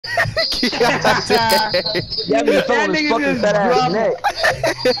Yeah, me fell on his fucking fat ass neck.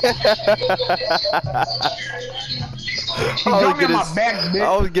 He dropped me on my back, I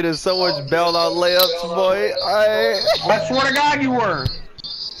bitch. was getting so much bailed out layups, boy. I swear to God you were.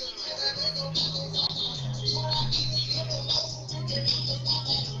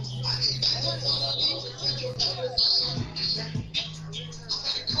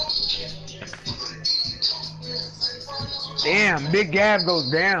 Damn, Big Gab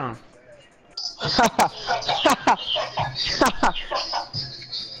goes down.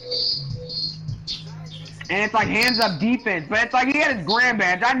 And it's like hands up defense, but it's like he had his grand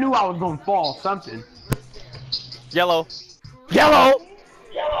badge. I knew I was gonna fall something. Yellow. Yellow!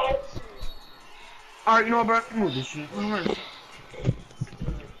 Alright, you know what, bro? Move this shit.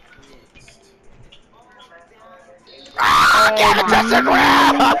 Ah, Gavin, touch the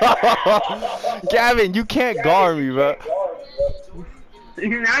ground! Gavin, you can't guard me, bro.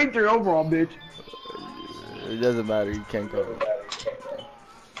 I ain't your overall, bitch. It doesn't matter, you can't guard me.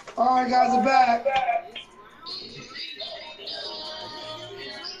 Alright, guys are back.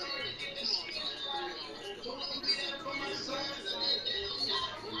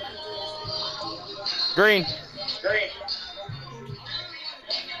 Green.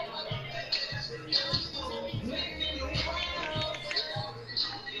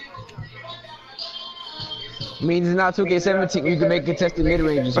 Means it's not 2K17. You can make contested mid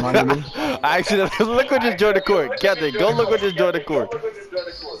ranges, my nigga. Actually, look what just joined the court. Captain, go look what just joined the court.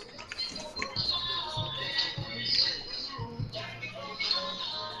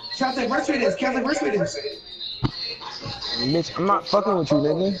 Caltech, verse rate is. Caltech, verse rate is. Bitch, I'm not fucking with you,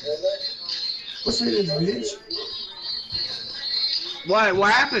 nigga. What's rate is, bitch? What?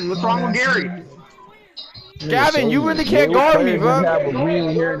 What happened? What's wrong with Gary? Gavin, you really can't guard me, bro. Have a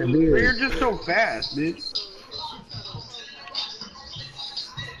green hair in the beard. You're just so fast, bitch.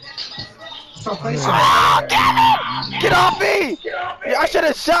 Stop playing so. Oh, Gavin! Get off me! I should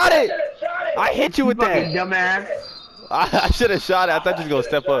have shot it. I hit you with Fucking that. dumbass. I should have shot it. I thought you was gonna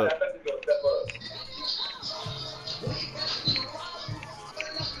step up.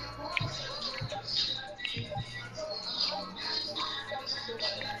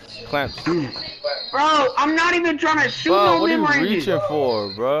 Clamp. Bro, I'm not even trying to shoot Bro, no what are you mid-ranges. reaching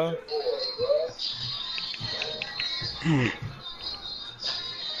for, bro?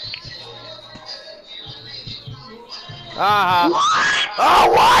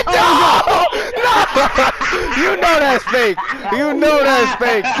 Oh, what? No! No! You know that's fake. You know that's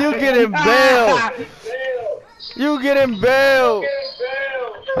fake. You getting bailed. You getting bailed.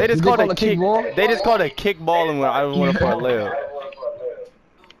 They just called a kick. They just called a kickball and I went for a layup.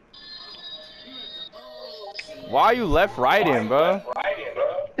 Why are you left righting, bro?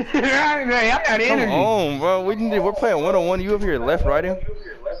 I got Come energy. on, bro. We're playing one-on-one. You over here left righting?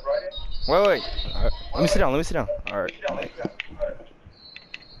 Wait. Let me sit down. All right.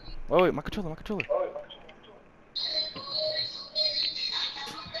 Wait. My controller.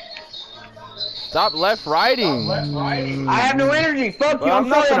 Stop left righting. I have no energy. Fuck you. Well, I'm I'm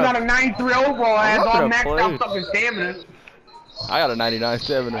not sorry. I gonna- got a 93 overall. I have not all gonna maxed play. out fucking stamina. I got a 99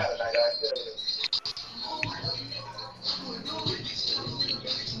 stamina.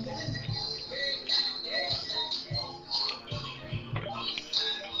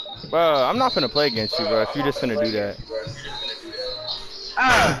 Bro, I'm not finna play against you, bro, if you just finna do that.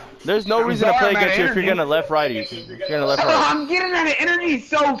 There's no reason to play against you if you're gonna left righty. If you're gonna left right. I'm getting out of energy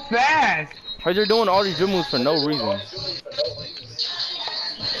so fast. Cause you're doing all these dribble moves for no reason.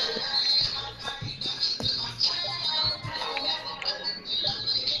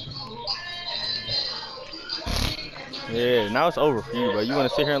 Yeah, now it's over for you, bro. You wanna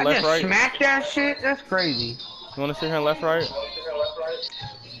sit here and left right? Smack that shit? That's crazy. You wanna sit here and left right?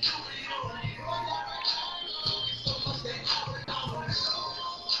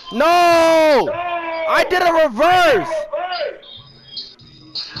 No! I did a reverse!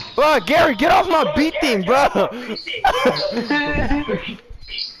 Bro, Gary, get off my beat thing, bro!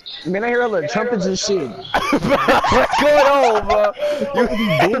 Man, I hear all the trumpets and shit. Bro, what's going on, bro? What you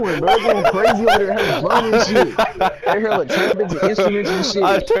doing, bro? Going crazy over there having fun and shit. I hear all the trumpets and instruments and shit.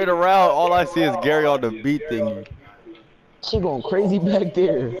 I turn around, all I see is Gary on the beat thingy. She going crazy back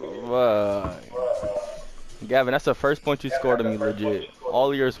there. Gavin, that's the first point you scored on me, legit. All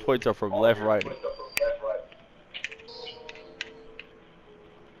of your points are from left, right.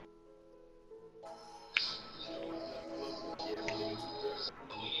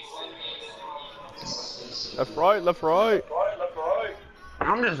 Left, right.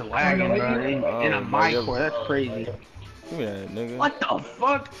 I'm just lagging, bro. In a mic core. That's crazy. Give me that, nigga. What the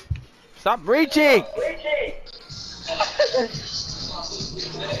fuck? Stop reaching!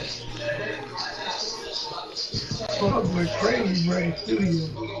 Fuck, we're crazy, bro. In the studio.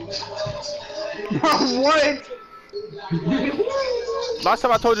 What? Last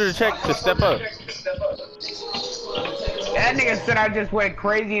time I told you to check to step up. That nigga said I just went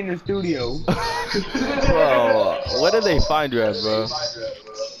crazy in the studio. Bro, where did they find you at, bro?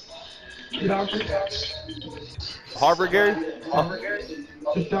 Doctor. Harvard, Gary?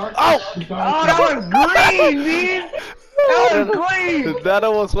 The doctor. Oh! Oh, that was green, man. That was green. That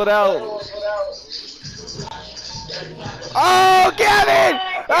almost went out. Oh, Gavin!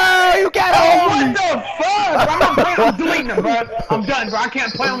 Oh, you got Oh, hold what me! the fuck? I'm not playing. I'm deleting him, bro. I'm done, bro. I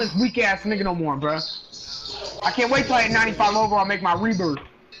can't play on this weak ass nigga no more, bro. I can't wait till I hit 95 over. I'll make my rebirth.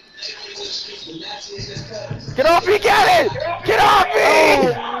 Get off me, Gavin! Get off me!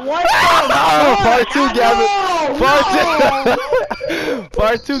 What the Oh, fuck? part two, Gavin. No,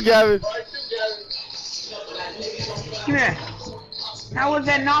 Part two, Gavin. Come here. How was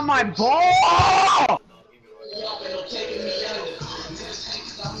that not my ball?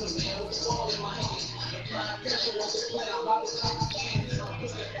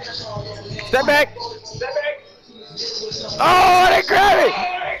 Step back. Oh, I didn't grab it.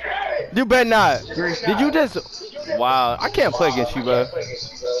 You better not. Did you just? Wow, I can't play against you, bro.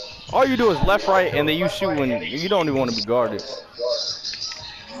 All you do is left, right, and then you shoot when you don't even want to be guarded.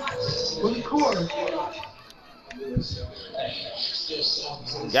 What's the core?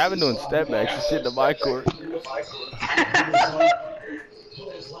 Gavin doing step backs and shit to my court.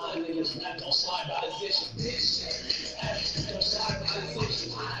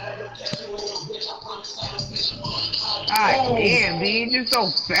 God damn, dude, you're so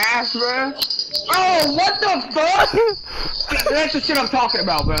fast, bro. Oh, what the fuck? That's the shit I'm talking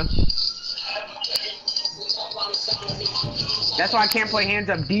about, bro. That's why I can't play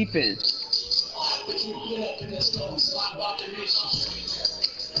hands-up defense.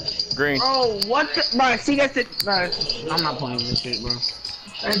 Green. Oh, what the? Bro, see, that's it. Bro, I'm not playing this shit, bro.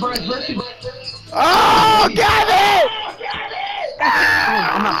 Hey, bro, it's birthday. Oh, Gavin!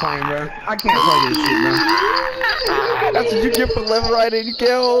 I'm not playing, bro. I can't play this shit, bro. That's what you get for left, right, and you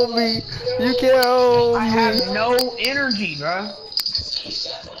can't hold me. You can't hold I me. have no energy, bro.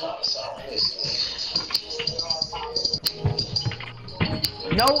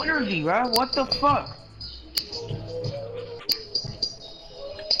 No energy, bro. What the fuck?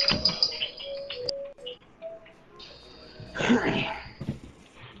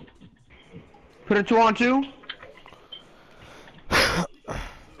 Put a 2-on-2.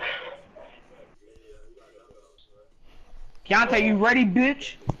 Keontae, you ready,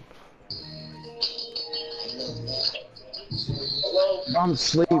 bitch? I'm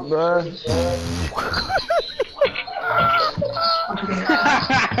asleep, bro.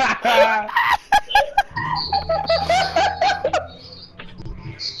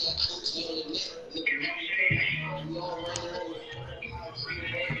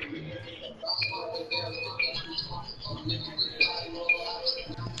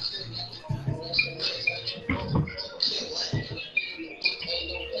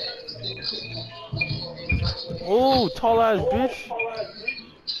 Oh, tall ass bitch.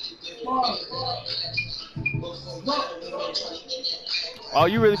 Oh,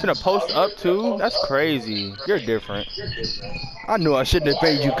 you really finna post up too? That's crazy. You're different. I knew I shouldn't have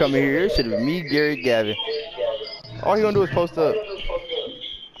paid you coming here. It should have been me, Gary, Gavin. All you gonna do is post up.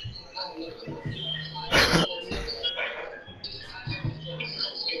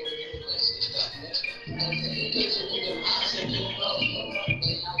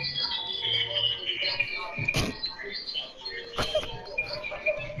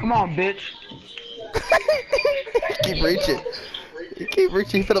 Come on, bitch. Keep reaching. You keep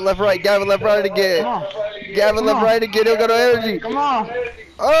reaching for the left, right. Gavin left, right again. Come on. Gavin left, right again. He'll go to energy. Come on.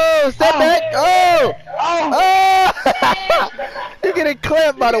 Oh, step back. Oh. Oh. Oh. You're getting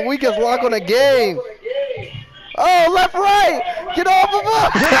clamped by the weakest lock on the game. Oh, left, right. Get off of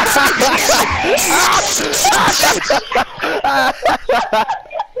us.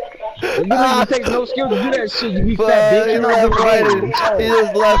 You don't take no skill to do that shit, you be But fat bitch. he You're not left doing righted. that. He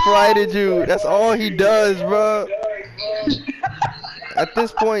just left righted you. That's all he does, bro. At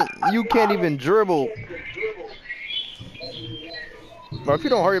this point, you can't even dribble. Bro, if you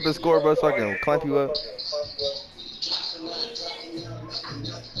don't hurry up and score, bro, so I can clamp you up.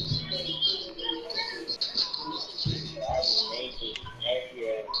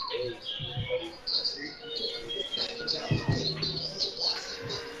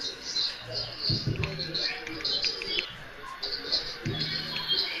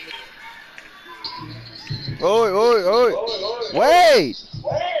 Oi, oi, oi. Wait!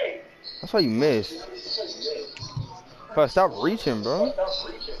 That's why you missed. Bro, stop reaching, bro.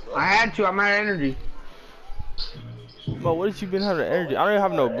 I had to. I'm out of energy. Bro, what did you been having energy? I don't even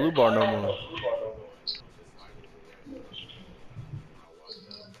have no blue bar no more.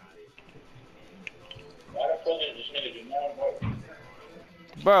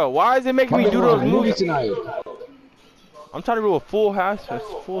 Bro, why is it making me do those moves tonight? I'm trying to do a full half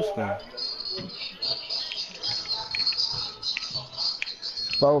full spin.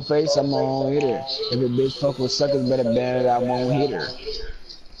 Full face, I'm on hitter. If a bitch fuck with suckers, better bet it, I won't hit her.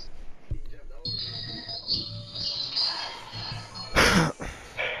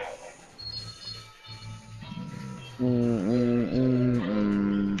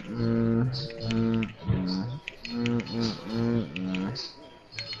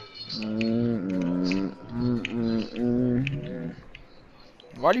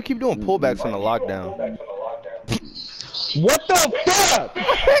 Why do you keep doing pullbacks on the lockdown? What the fuck?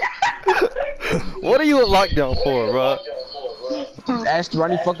 What are you at lockdown for, bro? Ask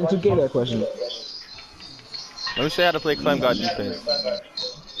Ronnie fucking 2K that question. Let me show you how to play Climb God defense.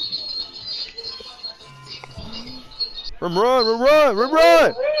 Run!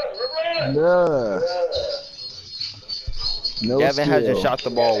 Bruh. No Gavin skill. hasn't shot the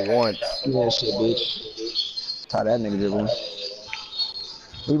ball once. Yeah, shit, bitch. Tie that nigga dribbling.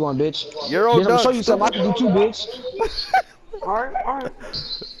 Where you going, bitch? Euro Bitch, I'm gonna dunk. show you something I can do too, bitch. Alright.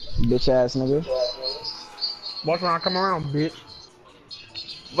 Bitch ass nigga. Watch when I come around, bitch.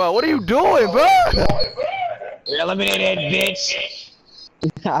 Bro, what are you doing, bro? Eliminated, bitch.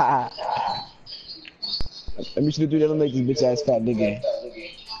 Let me see the dude that'll make this bitch ass fat nigga.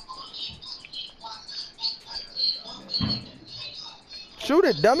 Shoot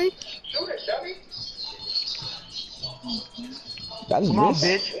it, dummy. That's Come on, miss.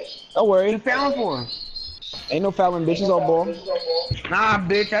 bitch. Don't worry. You fouling for him? Ain't no fouling, bitch. It's all ball. Nah,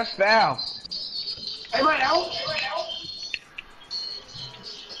 bitch, that's foul. Hey, right out.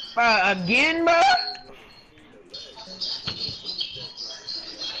 Again, bro?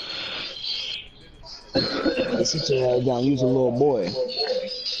 Sit your ass down. Use a little boy.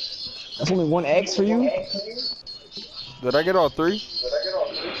 That's only one X for you? Did I get all three?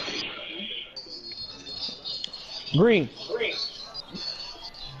 Green.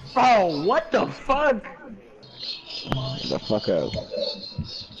 Oh, what the fuck? Get the fuck up.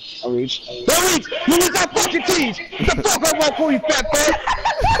 Don't reach. Don't reach! You use that fucking tease! Get the fuck up for you, fat fuck!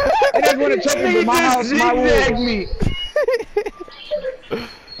 I just want to check in with my house, my Zigzag rules. me.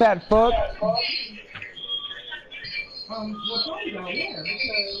 Fat fuck.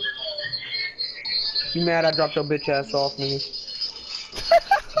 You mad I dropped your bitch ass off, nigga?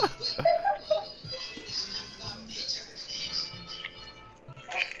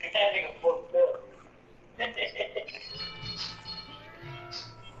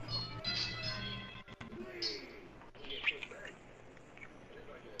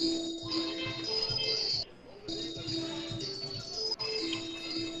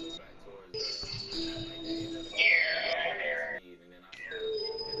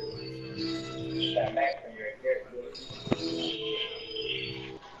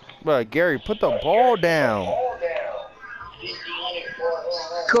 Bro, Gary, put the ball down.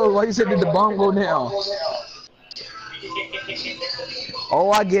 Cool, why you said did the bomb go down?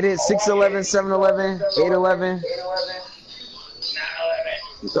 Oh, I get it. 6'11", 7'11", 8'11".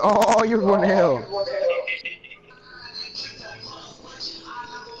 Oh, you're going to hell.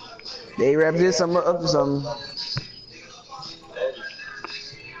 They wrapped this something up to something.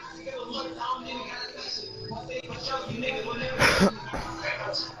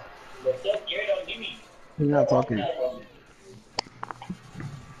 You're not talking.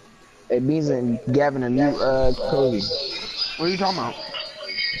 Hey, Beans and Gavin and new Cody. What are you talking about?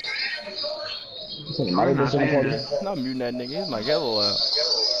 I'm not saying that. Not muting that nigga. He's my yellow out.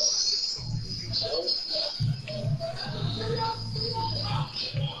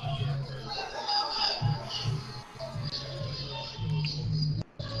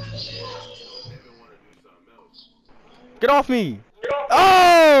 Get off me!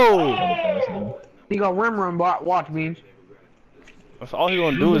 Oh! He got rim watch Beans. That's all he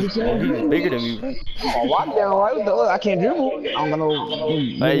gonna do is he's bigger than me. Oh, lockdown, right? I can't dribble. I don't know.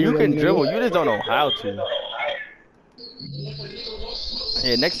 Hey, you can dribble. You just don't know how to.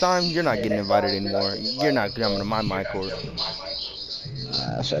 Yeah, next time you're not getting invited anymore. You're not coming to my court.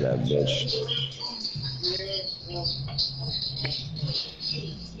 Shut up, bitch.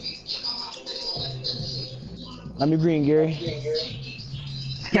 Let me green, Gary.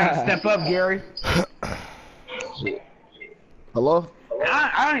 Gotta step up, Gary. Hello?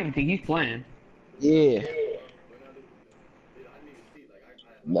 I don't even think he's playing. Yeah.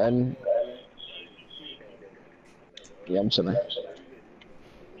 Then. Yeah, I'm chilling.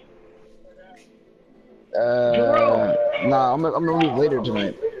 Nah, I'm gonna leave later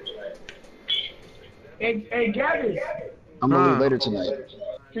tonight. Hey, Gavin. I'm gonna leave later tonight.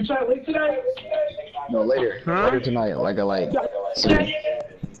 You trying to leave today? No, later. Later tonight, like soon.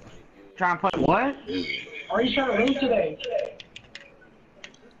 Trying to play what? Are you trying to leave today?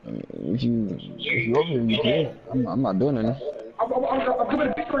 If you over here, you can. I'm not doing anything. I'm coming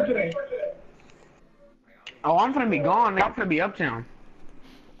to Pittsburgh today. Oh, I'm gonna be gone. I'm gonna be uptown.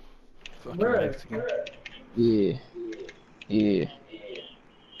 Where? Yeah. Yeah.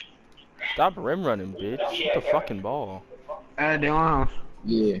 Stop rim running, bitch. Shoot the fucking ball. Dylan House.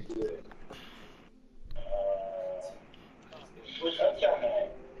 Yeah.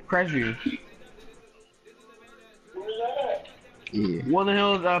 Crestview. Yeah. Woodland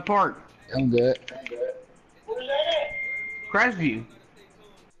Hills Park. I'm good. Crestview.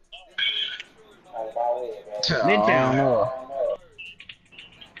 Midtown. No,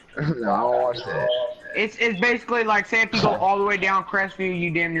 I don't watch that. It's basically like, say if you go all the way down Crestview,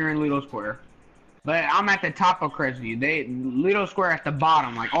 you damn near in Lido Square. But I'm at the top of Crestview. Lido Square at the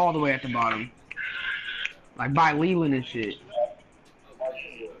bottom, like all the way at the bottom. Like by Leland and shit.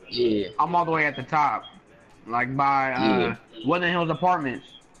 Yeah. I'm all the way at the top. Like by Woodland Hills Apartments.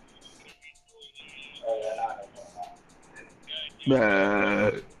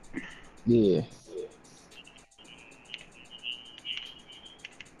 Yeah.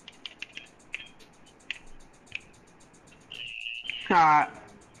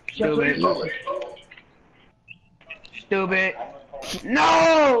 Stupid. Stupid.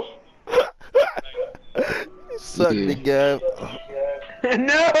 No! Suck the gap.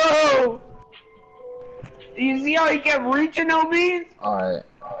 No! You see how he kept reaching on me? Alright.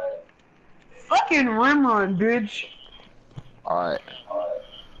 Fucking rim run, bitch. Alright.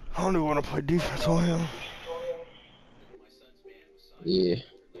 I don't even want to play defense on him. Yeah.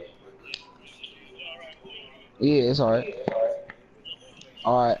 Yeah, it's alright.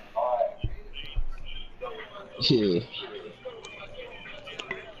 Alright. Yeah.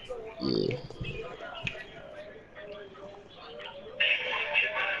 Yeah.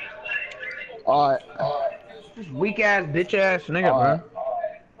 Alright. This weak ass, bitch ass nigga, Alright. bro.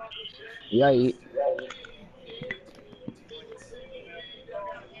 Yeah, I eat.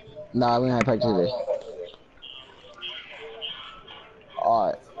 Nah, we ain't practice today.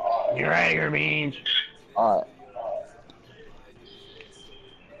 Alright. You're right, your beans. Alright.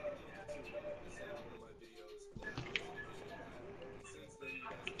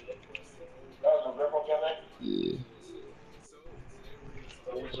 Yeah.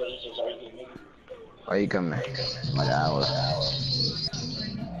 Are you coming? Like an hour.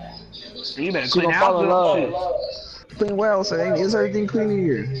 You better She clean gonna out fall in the love. Clean well, so is everything clean in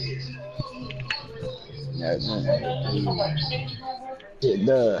here? Yeah,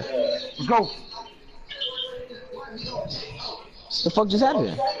 duh. Let's go. What the fuck just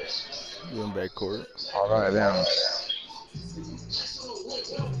happened? You in backcourt. Alright, down.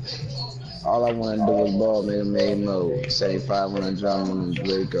 All I wanted to do was ball, make a made mode. 75 on the drum on the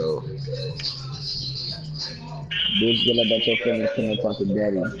Draco. Bitch, get up at your feelings, come up fucking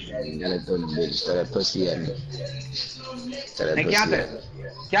daddy. You gotta throw them bitch. Throw that pussy at me. Throw that Hey, pussy quédate. at me.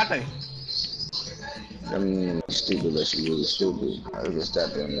 Quédate. I mean, stupid, but she really stupid. I was just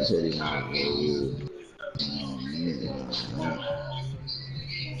step in this hoodie now.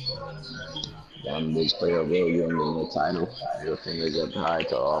 Damn bitch, play a role, you don't get no title. Your fingers up high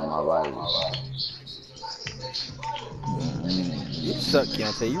to all my rivals. You suck,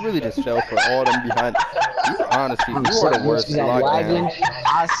 Keontae. You really just fell for all them behind. You honestly, you are the worst lockdown.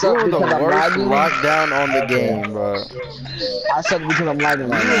 I suck You are the because I'm worst lagging. lockdown on the game, bro. I suck because I'm lagging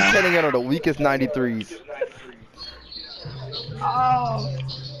right You was now. hitting it on the weakest 93s. Oh,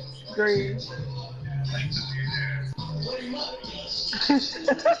 great.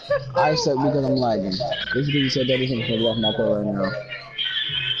 I suck because I'm lagging. This dude said that he's gonna off my court right now.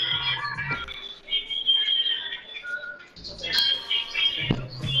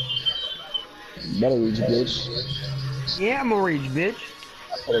 Better reach, bitch. Yeah, I'm gonna reach, bitch.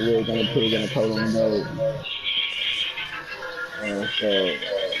 I put a wig on the pig and a coat on the nose. So,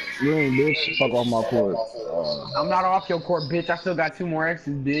 you ain't bitch, fuck off my court. I'm not off your court, bitch. I still got 2 more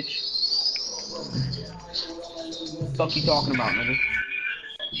X's, bitch. Fuck you talking about, nigga?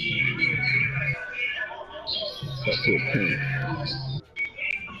 That's it, pink.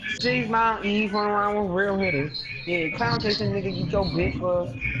 Six Mountain, running around with real hitters. Yeah, clown chasing nigga, get your bitch was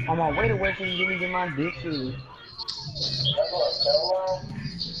on my way to Western, give me my dick shoes.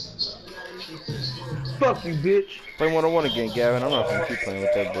 Fuck you, bitch. Play 101 again, Gavin. I'm not gonna keep playing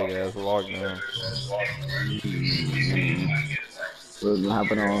with that big ass log now. Was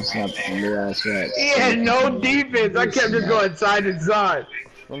hopping on snapping some new ass shots. He had no defense. I kept just going side to side.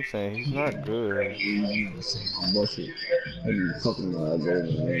 I'm saying he's not good. Bullshit. I'm fucking good.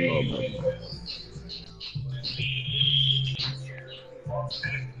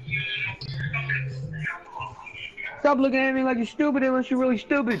 Stop looking at me like you're stupid unless you're really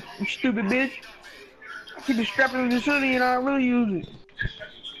stupid. You stupid bitch. I keep it strapped to the city and I don't really use it.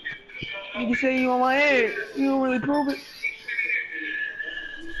 You can say you on my head. You don't really prove it.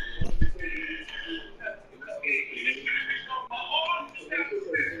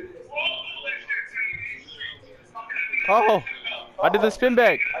 Oh, I did the spin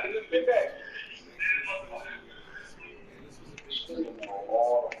back.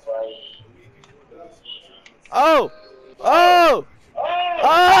 Oh! Oh!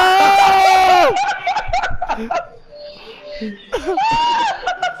 Oh!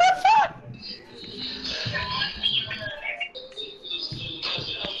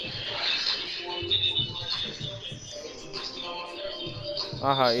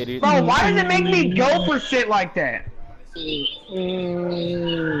 Idiot. Bro, why does it make me go for shit like that?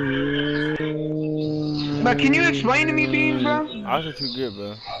 But can you explain to me, Beans, bro? I was too good,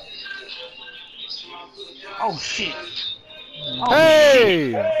 bro. Oh shit. Oh,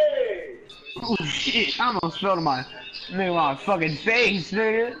 Hey! Shit. Oh shit. I almost fell to my fucking face,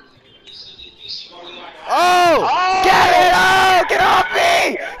 nigga. Oh! Oh! Gavin! Oh! Get off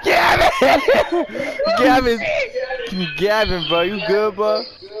me! Gavin! Gavin, bro. You good, bro?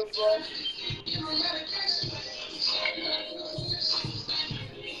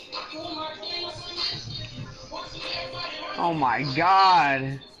 Oh my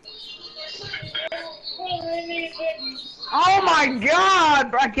god. Oh my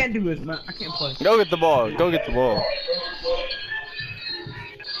god, bro. I can't do this, man. I can't play. Go get the ball. Go get the ball.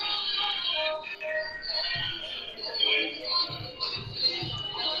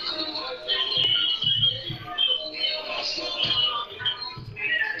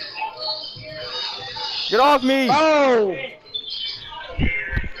 Get off me! Oh!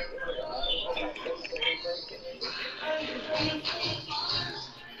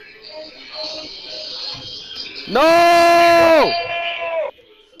 No!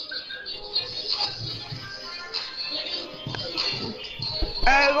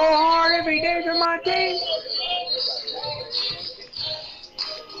 I go hard every day for my team.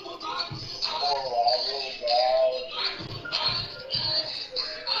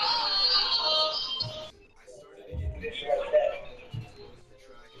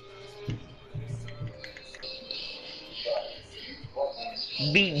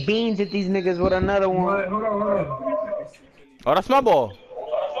 Beat Beans at these niggas with another one. Hold on. Oh, that's my ball.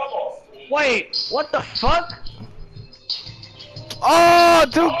 Wait, what the fuck? Oh,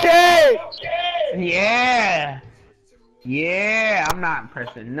 2K! Yeah. Yeah, I'm not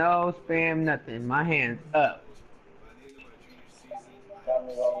pressing no spam, nothing. My hands up.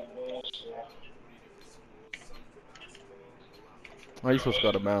 How are you supposed to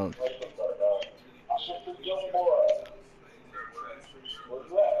go to bounds?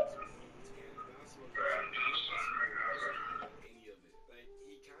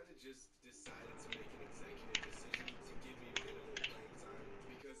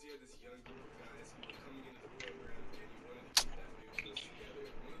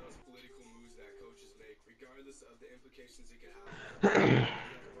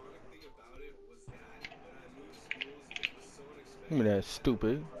 Give me that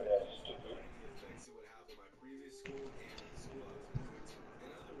stupid.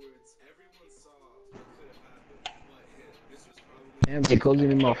 Damn, they called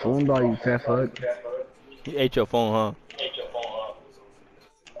me my phone, dog, you fat fuck. He ate your phone, huh?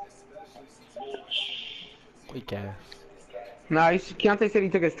 Weak ass. Nah, Keontae said he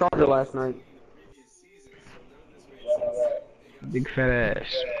took his charger last night. Big fat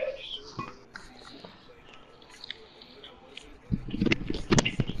ass.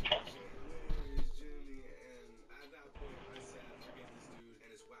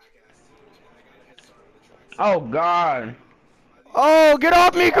 Oh god. Oh, get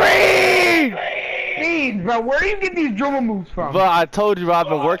off me, Green! Jeez, bro, where do you get these dribble moves from? Bro, I told you, bro, I've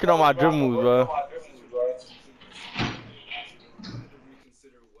been working on my dribble moves, bro.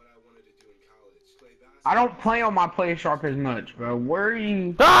 I don't play on my play sharp as much, bro. Where are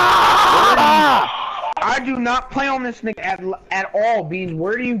you? Ah! I do not play on this nigga at all, Beans.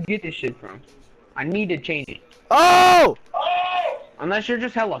 Where do you get this shit from? I need to change it. Oh! Unless you're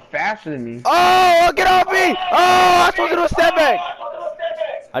just hella faster than me. Oh, get off me! Oh, I was supposed to do a step back.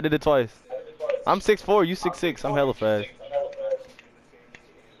 I did it twice. I'm 6'4", you 6'6". I'm hella fast.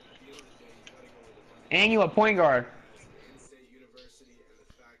 And you a point guard.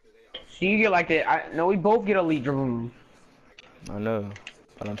 So you get like that. No, we both get elite dribble move. I know,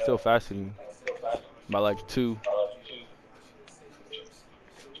 but I'm still faster than you by like 2.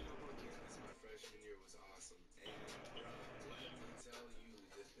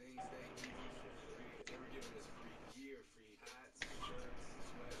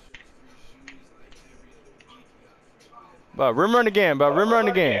 But rim run again, bro. Rim run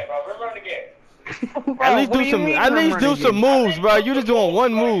again. At least do some. At least do some moves, bro. You just doing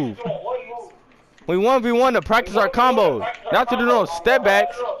one move. We 1v1 to practice our combos, not to do no step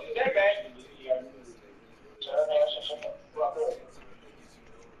backs.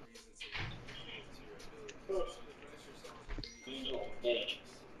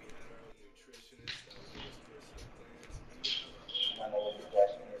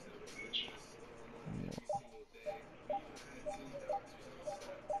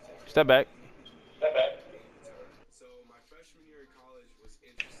 Step back. So my freshman year in college was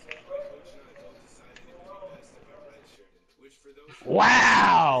interesting. My coach and I both decided it would be best if I redshirted, which for those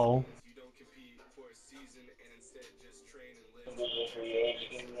Wow. you don't compete for a season and instead just train and live. In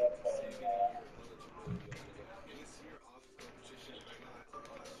this year off of competition, I got a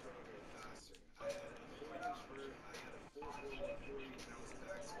lot stronger and faster. I had a 4-inch vert, I had a full board 140, and I was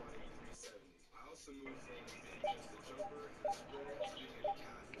back squatting 370. I also moved from being just a jumper and a sprinter to being a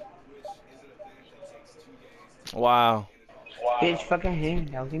decathlete, which is an event that takes 2 days. Wow. Bitch, fucking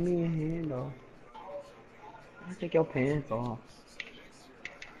handle. Give me a handle. I'll take your pants off.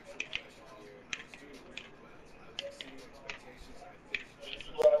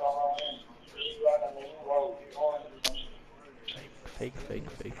 Fake.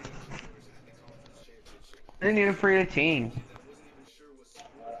 I didn't even free the team.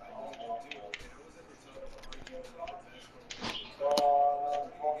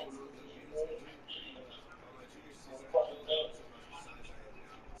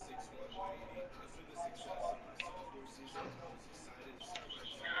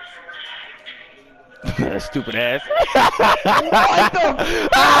 Stupid ass. What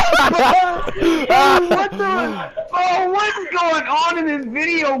the? Oh, what's going on in this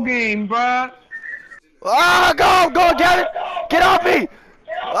video game, bruh? Oh, go, get it. Get off me.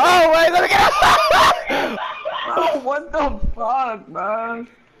 Oh, wait, let me get off. Oh, what the fuck, bruh?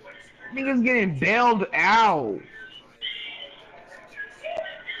 Niggas getting bailed out.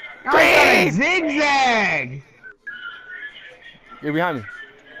 I got a zigzag. You're behind me.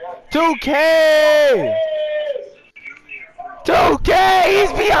 2K! 2K!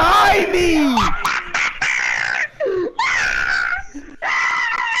 He's behind me!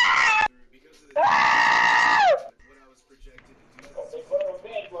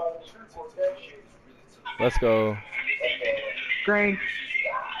 Let's go. Great.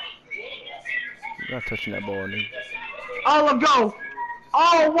 You're not touching that ball, nigga. Oh, let's go.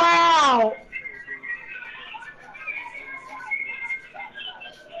 Oh, wow.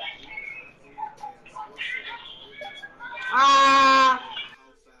 Oh.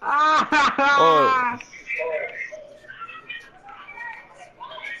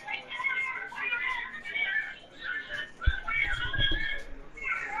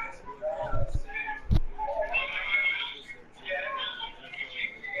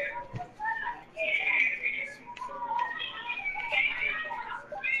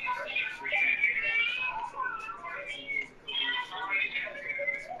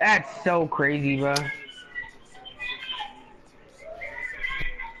 That's so crazy, bro.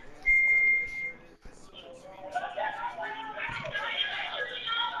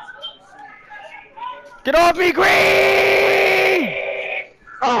 Get off me, Green!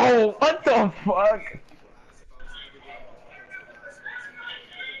 Oh, what the fuck?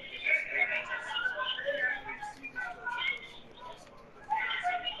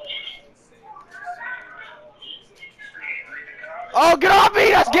 Oh, get off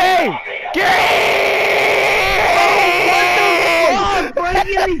me! That's game! What the fuck, bro? You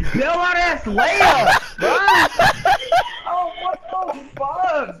getting these bail out ass layups, bro?